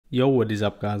Yo, what is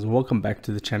up guys, welcome back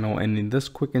to the channel, and in this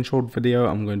quick and short video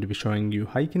I'm going to be showing you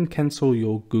how you can cancel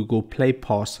your Google Play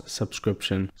Pass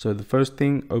subscription. So the first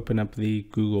thing, open up the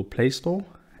Google Play Store,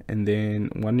 and then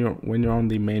when you're on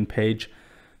the main page,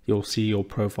 you'll see your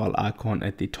profile icon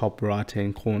at the top right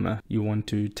hand corner. You want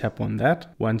to tap on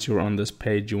that. Once you're on this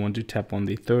page, you want to tap on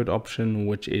the third option,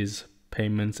 which is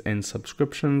payments and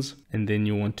subscriptions, and then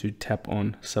you want to tap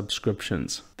on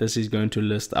subscriptions. This is going to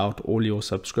list out all your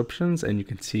subscriptions, and you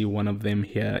can see one of them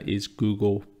here is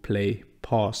Google Play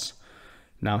Pass.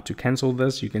 Now to cancel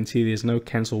this, you can see there's no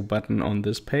cancel button on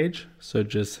this page, so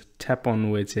just tap on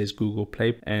where it says Google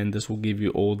Play, and this will give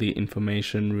you all the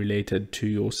information related to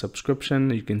your subscription.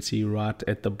 You can see right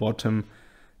at the bottom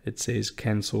it says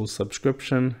cancel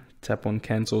subscription. Tap on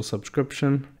cancel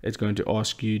subscription. It's going to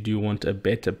ask you, do you want a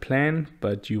better plan,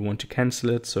 but you want to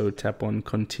cancel it, so tap on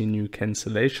continue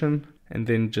cancellation, and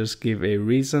then just give a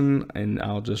reason, and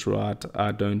I'll just write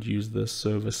I don't use this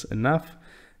service enough,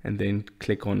 and then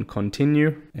click on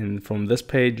continue. And from this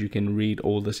page you can read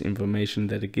all this information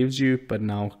that it gives you, but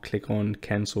now click on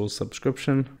cancel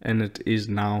subscription, and it is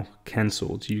now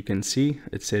cancelled. You can see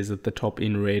it says at the top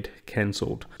in red,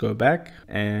 cancelled. Go back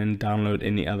and download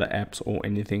any other apps or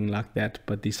anything like that,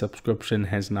 but the subscription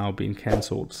has now been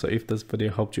cancelled. So if this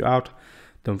video helped you out,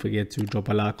 don't forget to drop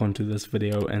a like onto this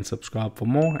video and subscribe for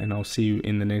more, and I'll see you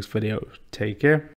in the next video. Take care.